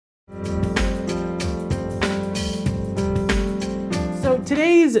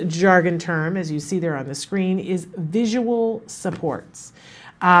today's jargon term, as you see there on the screen, is visual supports.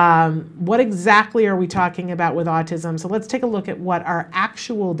 What exactly are we talking about with autism? So let's take a look at what our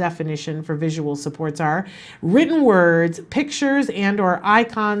actual definition for visual supports are. Written words, pictures, and or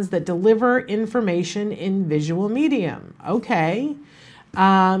icons that deliver information in visual medium. Okay.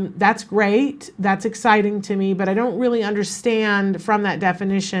 That's great. That's exciting to me, but I don't really understand from that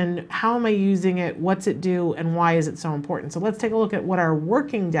definition, how am I using it, what's it do, and why is it so important? So let's take a look at what our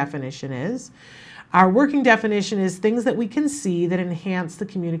working definition is. Our working definition is things that we can see that enhance the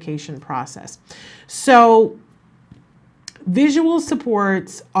communication process. So visual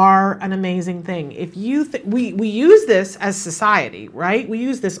supports are an amazing thing. If you we use this as society, right? We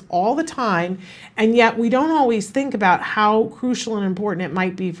use this all the time, and yet we don't always think about how crucial and important it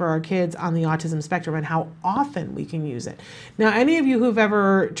might be for our kids on the autism spectrum and how often we can use it. Now, any of you who've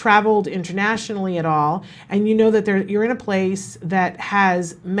ever traveled internationally at all, and you know that you're in a place that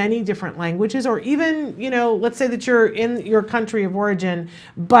has many different languages, or even, you know, let's say that you're in your country of origin,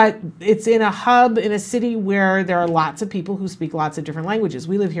 but it's in a hub in a city where there are lots of people who speak lots of different languages.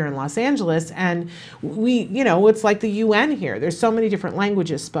 We live here in Los Angeles, and it's like the UN here. There's so many different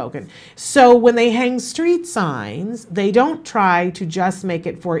languages spoken. So when they hang street signs, they don't try to just make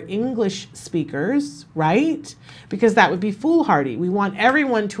it for English speakers, right? Because that would be foolhardy. We want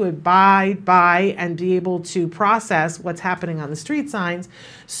everyone to abide by and be able to process what's happening on the street signs.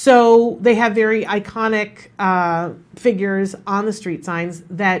 So they have very iconic figures on the street signs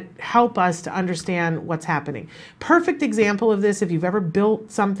that help us to understand what's happening. Perfect example of this, if you've ever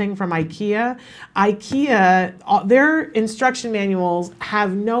built something from IKEA, their instruction manuals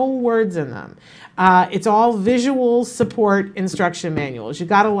have no words in them. It's all visual support instruction manuals. You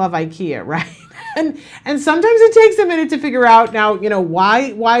gotta love IKEA, right? And sometimes it takes a minute to figure out, now,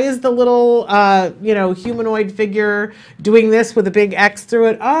 why is the little, humanoid figure doing this with a big X through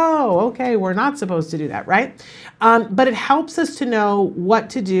it? Oh, okay, we're not supposed to do that, right? But it helps us to know what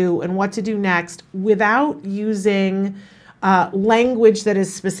to do and what to do next without using language that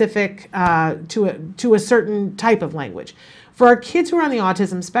is specific to a certain type of language. For our kids who are on the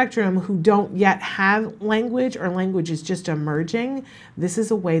autism spectrum who don't yet have language, or language is just emerging, this is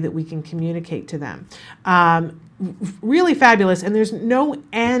a way that we can communicate to them. Really fabulous, and there's no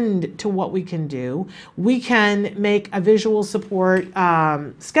end to what we can do. We can make a visual support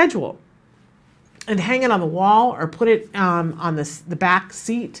schedule and hang it on the wall, or put it on the back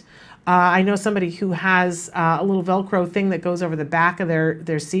seat. I know somebody who has a little Velcro thing that goes over the back of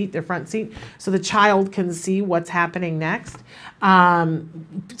their seat, their front seat, so the child can see what's happening next.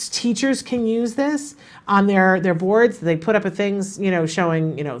 Teachers can use this on their boards. They put up things,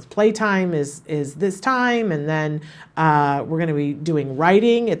 showing, playtime is this time, and then we're going to be doing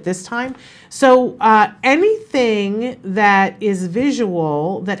writing at this time. So anything that is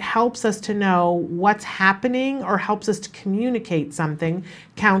visual that helps us to know what's happening or helps us to communicate something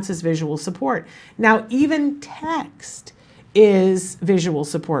counts as visual support. Now, even text is visual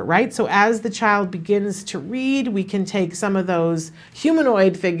support, right? So as the child begins to read, we can take some of those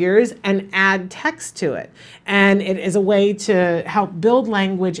humanoid figures and add text to it. And it is a way to help build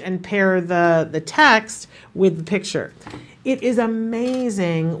language and pair the text with the picture. It is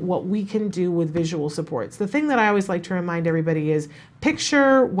amazing what we can do with visual supports. The thing that I always like to remind everybody is,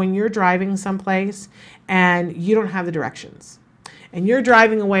 picture when you're driving someplace and you don't have the directions. And you're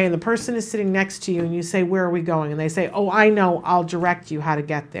driving away and the person is sitting next to you and you say, "Where are we going?" And they say, "Oh, I know, I'll direct you how to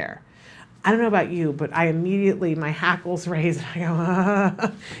get there." I don't know about you, but I immediately, my hackles raise and I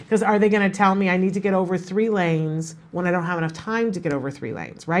go, because are they going to tell me I need to get over 3 lanes when I don't have enough time to get over 3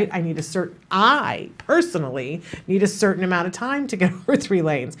 lanes, right? I personally need a certain amount of time to get over 3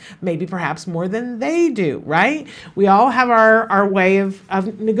 lanes, maybe perhaps more than they do, right? We all have our way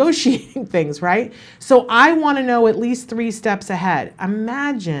of negotiating things, right? So I want to know at least 3 steps ahead.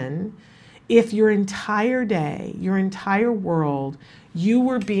 Imagine if your entire day, your entire world, you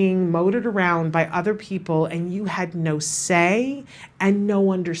were being motored around by other people and you had no say and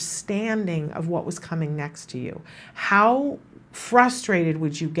no understanding of what was coming next to you. How frustrated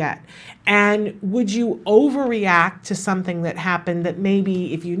would you get? And would you overreact to something that happened that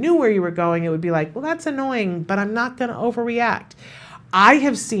maybe if you knew where you were going, it would be like, well, that's annoying, but I'm not going to overreact. I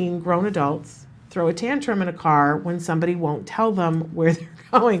have seen grown adults throw a tantrum in a car when somebody won't tell them where they're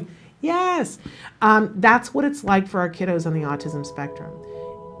going. Yes, that's what it's like for our kiddos on the autism spectrum.